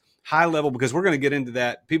just high level, because we're going to get into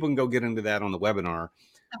that. People can go get into that on the webinar.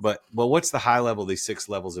 But what's the high level of these 6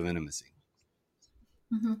 levels of intimacy?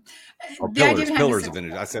 Or pillars of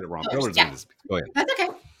intimacy. I said it wrong. Pillars of intimacy. Go ahead. That's okay.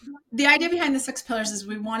 The idea behind the 6 pillars is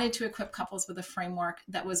we wanted to equip couples with a framework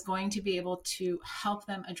that was going to be able to help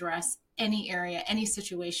them address any area, any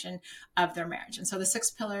situation of their marriage. And so the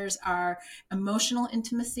 6 pillars are emotional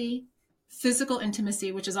intimacy, physical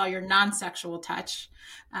intimacy, which is all your non-sexual touch,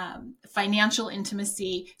 financial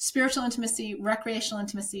intimacy, spiritual intimacy, recreational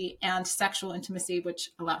intimacy, and sexual intimacy, which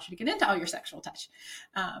allows you to get into all your sexual touch.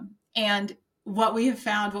 And what we have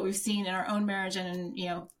found, what we've seen in our own marriage and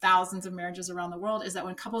in, thousands of marriages around the world, is that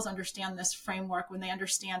when couples understand this framework, when they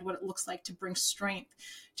understand what it looks like to bring strength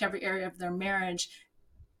to every area of their marriage,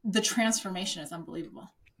 the transformation is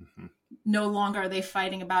unbelievable. Mm-hmm. No longer are they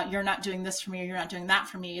fighting about, you're not doing this for me or you're not doing that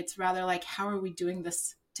for me. It's rather like, how are we doing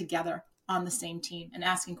this together on the same team, and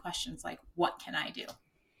asking questions like, what can I do?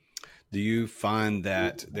 Do you find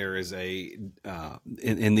that there is in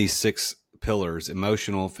these 6 pillars,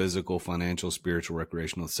 emotional, physical, financial, spiritual,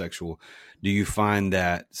 recreational, sexual, do you find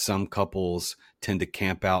that some couples tend to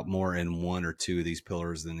camp out more in one or two of these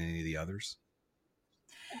pillars than any of the others?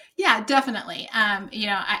 Yeah, definitely. I've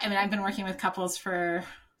been working with couples for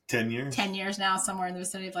 10 years now, somewhere in the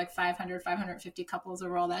vicinity of like 500, 550 couples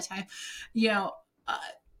over all that time,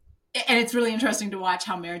 and it's really interesting to watch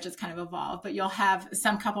how marriages kind of evolve. But you'll have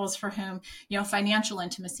some couples for whom, financial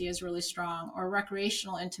intimacy is really strong, or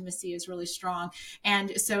recreational intimacy is really strong.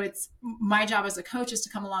 And so it's my job as a coach is to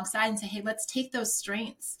come alongside and say, hey, let's take those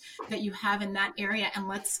strengths that you have in that area and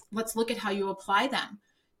let's look at how you apply them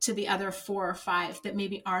to the other 4 or 5 that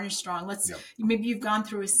maybe aren't as strong. Maybe you've gone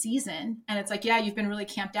through a season and it's like, yeah, you've been really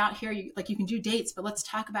camped out here. You can do dates, but let's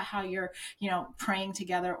talk about how you're, praying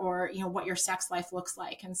together, or, what your sex life looks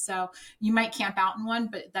like. And so you might camp out in one,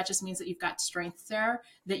 but that just means that you've got strengths there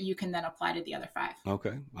that you can then apply to the other 5.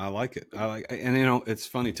 Okay. I like it. And it's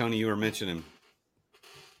funny, Tony, you were mentioning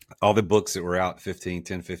all the books that were out 10,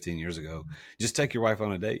 15 years ago. Just take your wife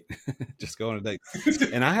on a date. Just go on a date.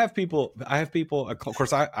 And I have people, of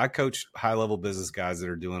course, I coach high level business guys that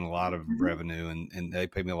are doing a lot of revenue, and they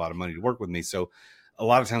pay me a lot of money to work with me. So a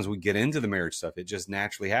lot of times we get into the marriage stuff. It just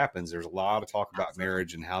naturally happens. There's a lot of talk about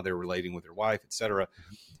marriage and how they're relating with their wife, et cetera.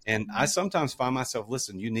 And I sometimes find myself,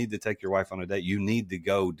 listen, you need to take your wife on a date. You need to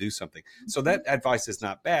go do something. So that advice is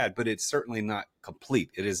not bad, but it's certainly not complete.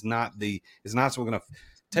 It's not so we're going to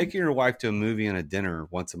taking your wife to a movie and a dinner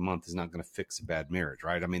once a month is not going to fix a bad marriage,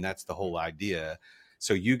 right? I mean, that's the whole idea.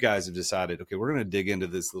 So you guys have decided, okay, we're going to dig into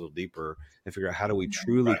this a little deeper and figure out how do we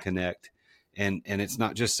truly connect. And it's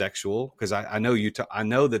not just sexual, because I know I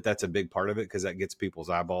know that that's a big part of it, because that gets people's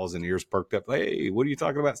eyeballs and ears perked up. Hey, what are you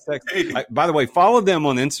talking about? Sex? Hey. By the way, follow them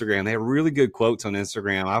on Instagram. They have really good quotes on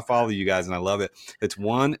Instagram. I follow you guys and I love it. It's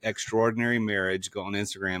One Extraordinary Marriage. Go on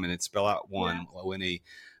Instagram and it's spell out one, O-N-E.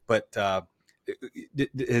 But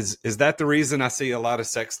is that the reason I see a lot of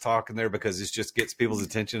sex talk in there, because it just gets people's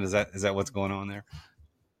attention? Is that what's going on there?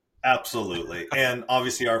 Absolutely. And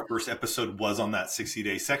obviously our first episode was on that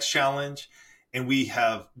 60-day sex challenge. And you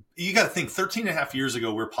got to think 13 and a half years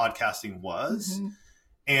ago where podcasting was. Mm-hmm.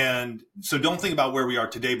 And so don't think about where we are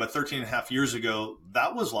today, but 13 and a half years ago,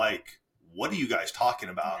 that was like, what are you guys talking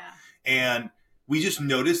about? Yeah. And we just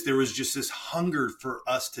noticed there was just this hunger for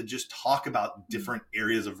us to just talk about different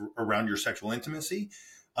areas around your sexual intimacy.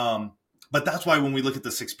 But that's why when we look at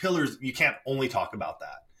the 6 pillars, you can't only talk about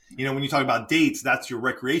that. When you talk about dates, that's your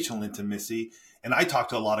recreational intimacy. And I talk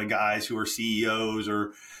to a lot of guys who are CEOs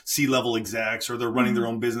or C-level execs, or they're running their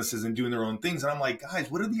own businesses and doing their own things. And I'm like, guys,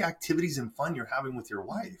 what are the activities and fun you're having with your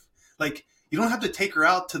wife? Like, you don't have to take her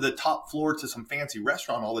out to the top floor to some fancy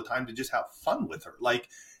restaurant all the time to just have fun with her. Like,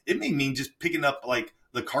 it may mean just picking up like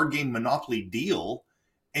the card game Monopoly Deal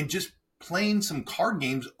and just playing some card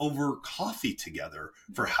games over coffee together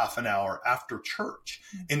for half an hour after church.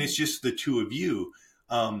 And it's just the two of you.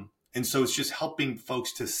 And so it's just helping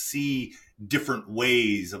folks to see different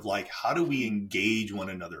ways of like, how do we engage one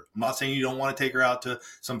another? I'm not saying you don't want to take her out to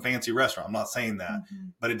some fancy restaurant. I'm not saying that,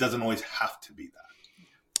 but it doesn't always have to be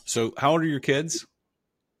that. So how old are your kids?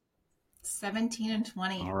 17 and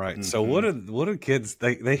 20. All right. So what are kids?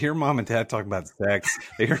 They hear mom and dad talking about sex.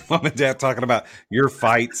 They hear mom and dad talking about your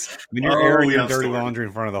fights. I mean, you're airing your dirty laundry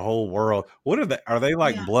in front of the whole world. What are they? Are they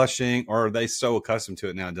like blushing, or are they so accustomed to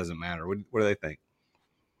it now it doesn't matter? What do they think?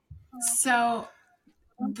 So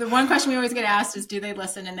the one question we always get asked is, do they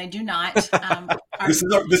listen? And they do not.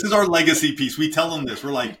 This is our legacy piece. We tell them this.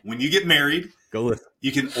 We're like, when you get married, go listen.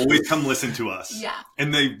 You can always come listen to us. Yeah.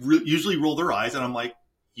 And they usually roll their eyes, and I'm like,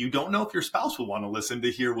 you don't know if your spouse will want to listen to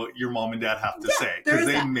hear what your mom and dad have to say, because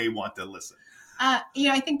they may want to listen.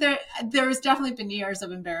 I think there's definitely been years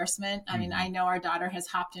of embarrassment. I mean, I know our daughter has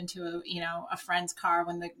hopped into a friend's car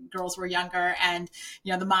when the girls were younger, and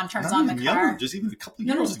the mom turns on the car. Just even a couple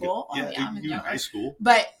of years ago. I'm in high school.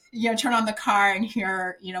 But turn on the car and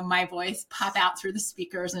hear my voice pop out through the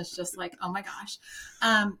speakers, and it's just like, oh my gosh.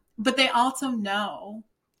 But they also know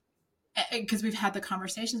because we've had the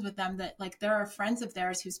conversations with them that like there are friends of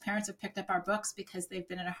theirs whose parents have picked up our books because they've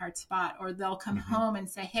been in a hard spot, or they'll come home and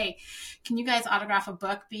say, hey, can you guys autograph a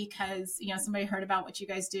book because, you know, somebody heard about what you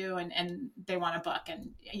guys do and they want a book.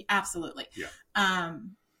 And absolutely. Yeah.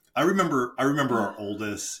 I remember our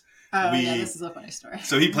oldest. Yeah, this is a funny story.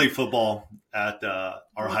 So he played football at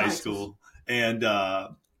our high school, and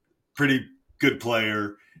pretty good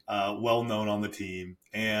player, well known on the team.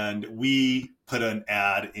 And we put an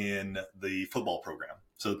ad in the football program.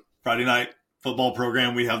 So Friday night football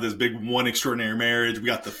program, we have this big One Extraordinary Marriage. We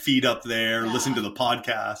got the feed up there, listen to the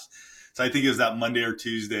podcast. So I think it was that Monday or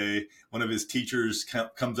Tuesday, one of his teachers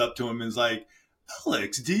comes up to him and is like,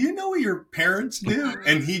 Alex, do you know what your parents do?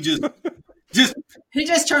 And he just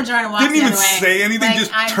turns around and walks didn't even say anything, like,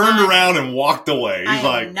 just turned around and walked away. He's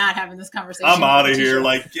like, not having this conversation. I'm out of here.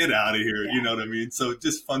 Like, get out of here. Yeah. You know what I mean? So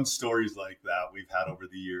just fun stories like that we've had over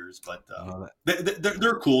the years. But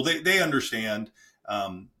they're cool. They understand.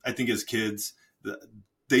 I think as kids,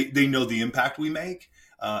 they know the impact we make.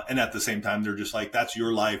 And at the same time, they're just like, that's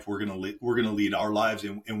your life. We're gonna lead our lives,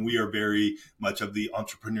 and we are very much of the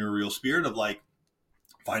entrepreneurial spirit of like,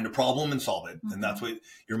 find a problem and solve it. Mm-hmm. And that's what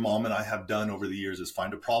your mom and I have done over the years, is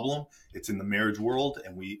find a problem. It's in the marriage world,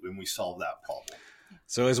 and we solve that problem.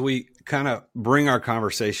 So as we kind of bring our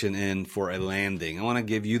conversation in for a landing, I want to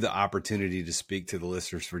give you the opportunity to speak to the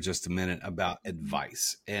listeners for just a minute about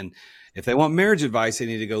advice. And if they want marriage advice, they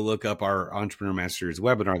need to go look up our Entrepreneur Masters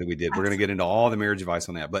webinar that we did. We're going to get into all the marriage advice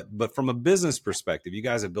on that. But from a business perspective, you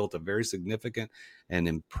guys have built a very significant and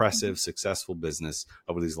impressive, successful business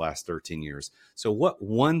over these last 13 years. So what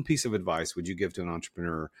one piece of advice would you give to an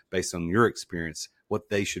entrepreneur based on your experience, what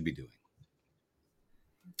they should be doing?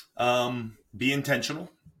 Be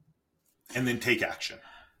intentional, and then take action.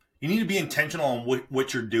 You need to be intentional on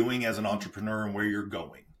what you're doing as an entrepreneur and where you're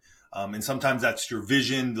going. And sometimes that's your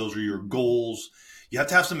vision. Those are your goals. You have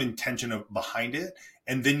to have some intention behind it,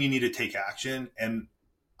 and then you need to take action. And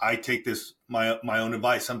I take this, my own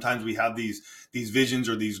advice. Sometimes we have these visions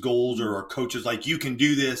or these goals, or our coaches like, you can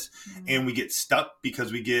do this. Mm-hmm. And we get stuck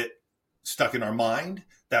because we get stuck in our mind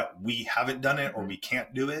that we haven't done it or we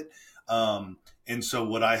can't do it. And so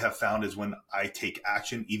what I have found is when I take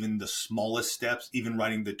action, even the smallest steps, even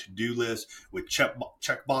writing the to-do list with check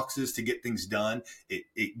boxes to get things done,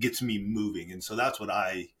 it gets me moving. And so that's what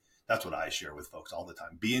I share with folks all the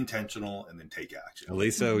time. Be intentional and then take action.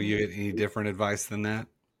 Alisa, you get any different advice than that?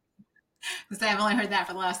 Because I've only heard that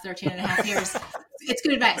for the last 13 and a half years. It's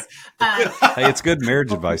good advice. Hey, it's good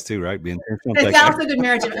marriage advice too, right? Be intentional. It's also good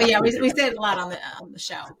marriage advice. Yeah, we say it a lot on the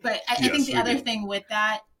show. But I think the other thing with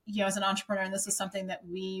that, you know, as an entrepreneur, and this is something that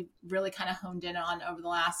we really kind of honed in on over the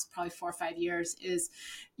last probably 4 or 5 years, is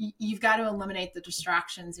you've got to eliminate the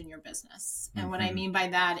distractions in your business. And what I mean by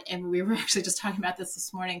that, and we were actually just talking about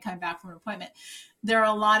this morning, coming back from an appointment, there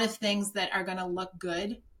are a lot of things that are going to look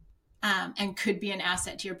good and could be an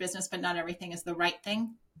asset to your business, but not everything is the right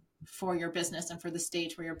thing for your business and for the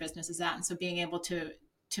stage where your business is at. And so being able to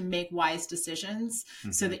make wise decisions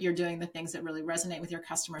so that you're doing the things that really resonate with your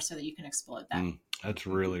customers so that you can explode that. That's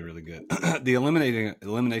really, really good. The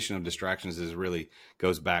elimination of distractions really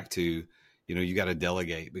goes back to, you know, you got to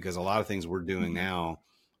delegate, because a lot of things we're doing now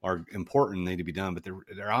are important, need to be done, but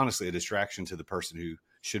they're honestly a distraction to the person who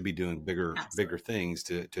should be doing bigger things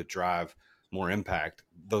to drive more impact.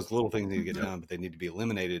 Those little things need to get done, but they need to be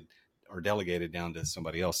eliminated or delegated down to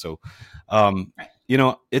somebody else. So, you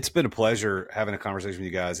know, it's been a pleasure having a conversation with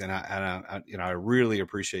you guys. And I really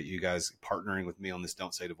appreciate you guys partnering with me on this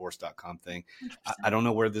don'tsayddivorce.com thing. I don't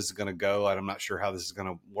know where this is going to go. I'm not sure how this is going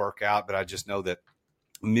to work out, but I just know that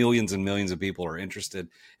millions and millions of people are interested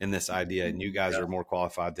in this idea, and you guys are more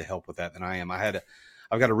qualified to help with that than I am. I've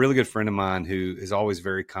got a really good friend of mine who is always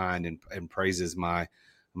very kind and praises my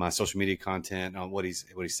social media content on what he's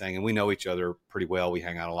saying. And we know each other pretty well. We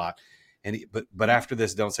hang out a lot. And but after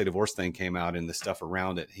this Don't Say Divorce thing came out and the stuff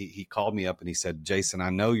around it, he called me up and he said, Jason,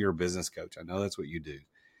 I know you're a business coach. I know that's what you do.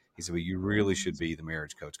 He said, but you really should be the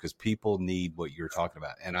marriage coach, because people need what you're talking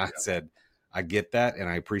about. And I said, I get that and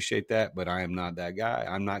I appreciate that, but I am not that guy.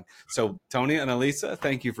 I'm not. So Tony and Alisa,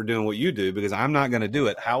 thank you for doing what you do, because I'm not going to do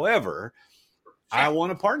it. However, I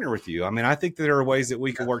want to partner with you. I mean, I think there are ways that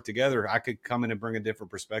we could work together. I could come in and bring a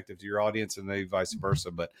different perspective to your audience, and maybe vice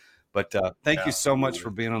versa. But thank you so much for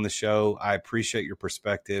being on the show. I appreciate your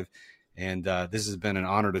perspective. And this has been an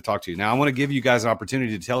honor to talk to you. Now, I want to give you guys an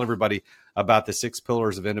opportunity to tell everybody about the 6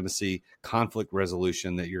 pillars of intimacy conflict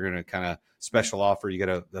resolution that you're going to kind of special offer. You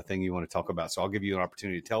got the thing you want to talk about. So I'll give you an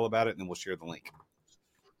opportunity to tell about it, and then we'll share the link.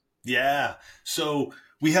 Yeah. So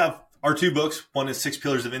we have our 2 books. One is 6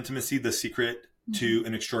 Pillars of Intimacy, The Secret to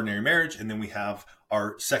An Extraordinary Marriage. And then we have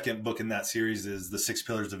our second book in that series is The 6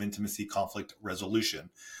 Pillars of Intimacy Conflict Resolution.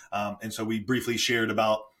 And so we briefly shared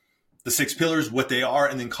about the 6 pillars, what they are,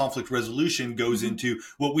 and then conflict resolution goes into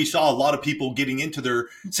what we saw a lot of people getting into their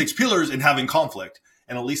 6 pillars and having conflict.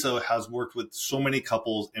 And Alisa has worked with so many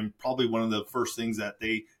couples, and probably one of the first things that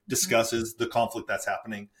they discuss is the conflict that's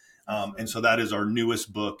happening. And so that is our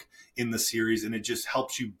newest book in the series, and it just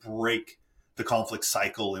helps you break the conflict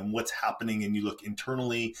cycle and what's happening. And you look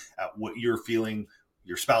internally at what you're feeling.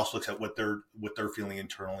 Your spouse looks at what they're feeling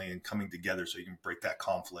internally, and coming together so you can break that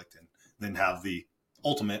conflict and then have the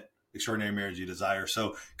ultimate extraordinary marriage you desire.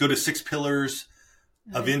 So go to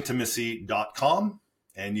 6pillarsofintimacy.com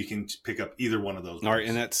and you can pick up either one of those. All right.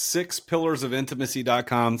 And that's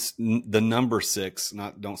 6pillarsofintimacy.com, the number 6,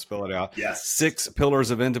 don't spell it out. Yes.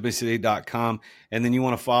 6pillarsofintimacy.com. And then you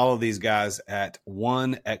want to follow these guys at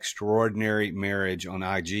One Extraordinary Marriage on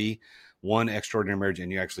IG, One Extraordinary Marriage.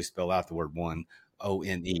 And you actually spell out the word one,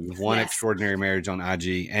 O-N-E, One Extraordinary Marriage on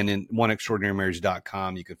IG, and then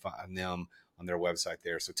oneextraordinarymarriage.com. You can find them on their website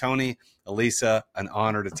there. So Tony, Alisa, an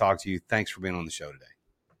honor to talk to you. Thanks for being on the show today.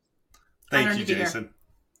 Thank you, Jason.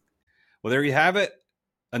 Well, there you have it.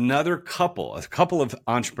 A couple of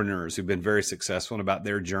entrepreneurs who've been very successful and about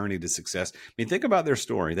their journey to success. I mean, think about their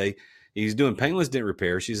story. He's doing paintless dent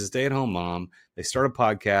repair. She's a stay-at-home mom. They start a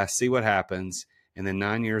podcast, see what happens. And then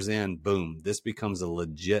 9 years in, boom, this becomes a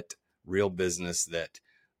legit real business that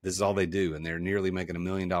this is all they do. And they're nearly making $1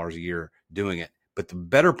 million a year doing it. But the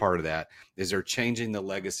better part of that is they're changing the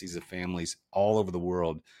legacies of families all over the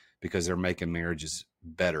world because they're making marriages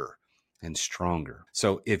better and stronger.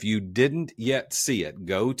 So if you didn't yet see it,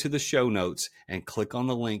 go to the show notes and click on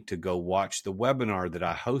the link to go watch the webinar that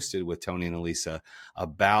I hosted with Tony and Alisa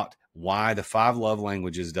about why the 5 love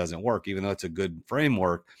languages doesn't work, even though it's a good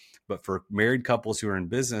framework. But for married couples who are in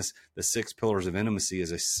business, the 6 pillars of intimacy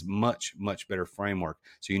is a much, much better framework.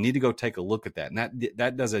 So you need to go take a look at that. And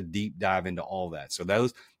that does a deep dive into all that. So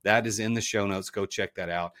that is in the show notes. Go check that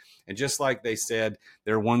out. And just like they said,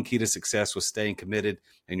 their one key to success was staying committed.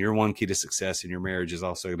 And your one key to success in your marriage is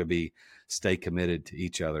also going to be stay committed to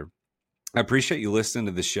each other. I appreciate you listening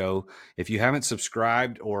to the show. If you haven't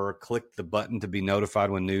subscribed or clicked the button to be notified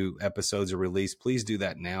when new episodes are released, please do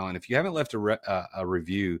that now. And if you haven't left a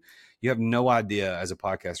review, you have no idea as a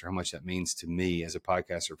podcaster how much that means to me as a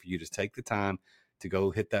podcaster for you to take the time to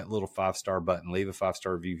go hit that little 5-star button, leave a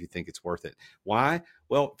 5-star review if you think it's worth it. Why?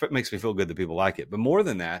 Well, it makes me feel good that people like it. But more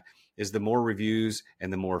than that is the more reviews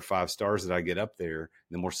and the more 5 stars that I get up there,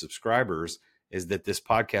 the more subscribers, is that this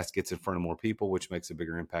podcast gets in front of more people, which makes a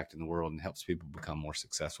bigger impact in the world and helps people become more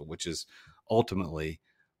successful, which is ultimately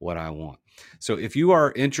what I want. So if you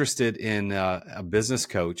are interested in a business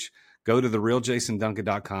coach, go to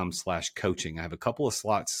therealjasonduncan.com/coaching. I have a couple of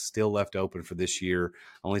slots still left open for this year.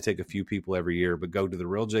 I only take a few people every year, but go to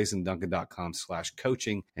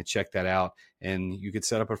therealjasonduncan.com/coaching and check that out. And you could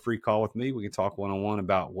set up a free call with me. We can talk one-on-one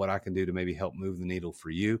about what I can do to maybe help move the needle for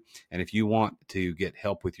you. And if you want to get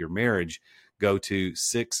help with your marriage, go to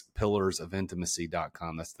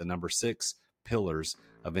 6pillarsofintimacy.com. That's the number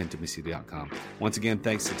 6pillarsofintimacy.com. Once again,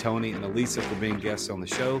 thanks to Tony and Alisa for being guests on the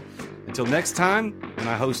show. Until next time, when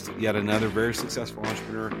I host yet another very successful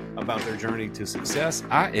entrepreneur about their journey to success,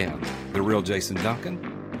 I am the real Jason Duncan,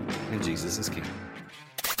 and Jesus is King.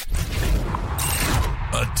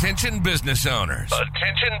 Attention business owners.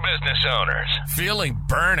 Attention business owners. Feeling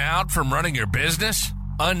burnout from running your business?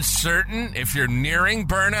 Uncertain if you're nearing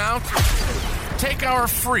burnout? Take our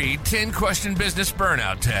free 10-question business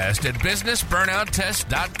burnout test at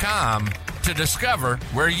businessburnouttest.com to discover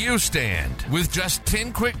where you stand. With just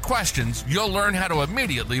 10 quick questions, you'll learn how to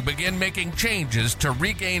immediately begin making changes to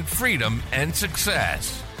regain freedom and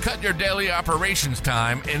success. Cut your daily operations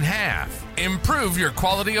time in half. Improve your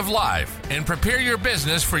quality of life and prepare your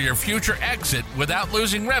business for your future exit without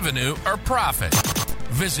losing revenue or profit.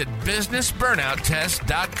 Visit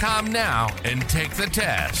businessburnouttest.com now and take the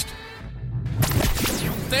test.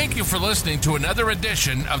 Thank you for listening to another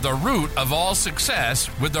edition of The Root of All Success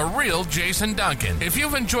with the real Jason Duncan. If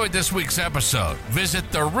you've enjoyed this week's episode, visit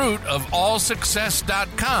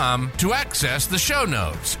therootofallsuccess.com to access the show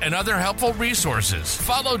notes and other helpful resources.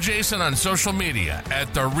 Follow Jason on social media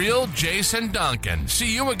at The Real Jason Duncan.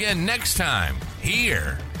 See you again next time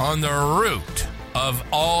here on The Root of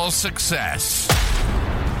All Success.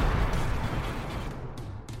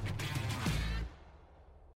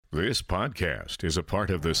 This podcast is a part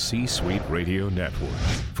of the C-Suite Radio Network.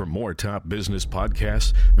 For more top business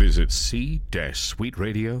podcasts, visit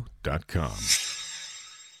c-suiteradio.com.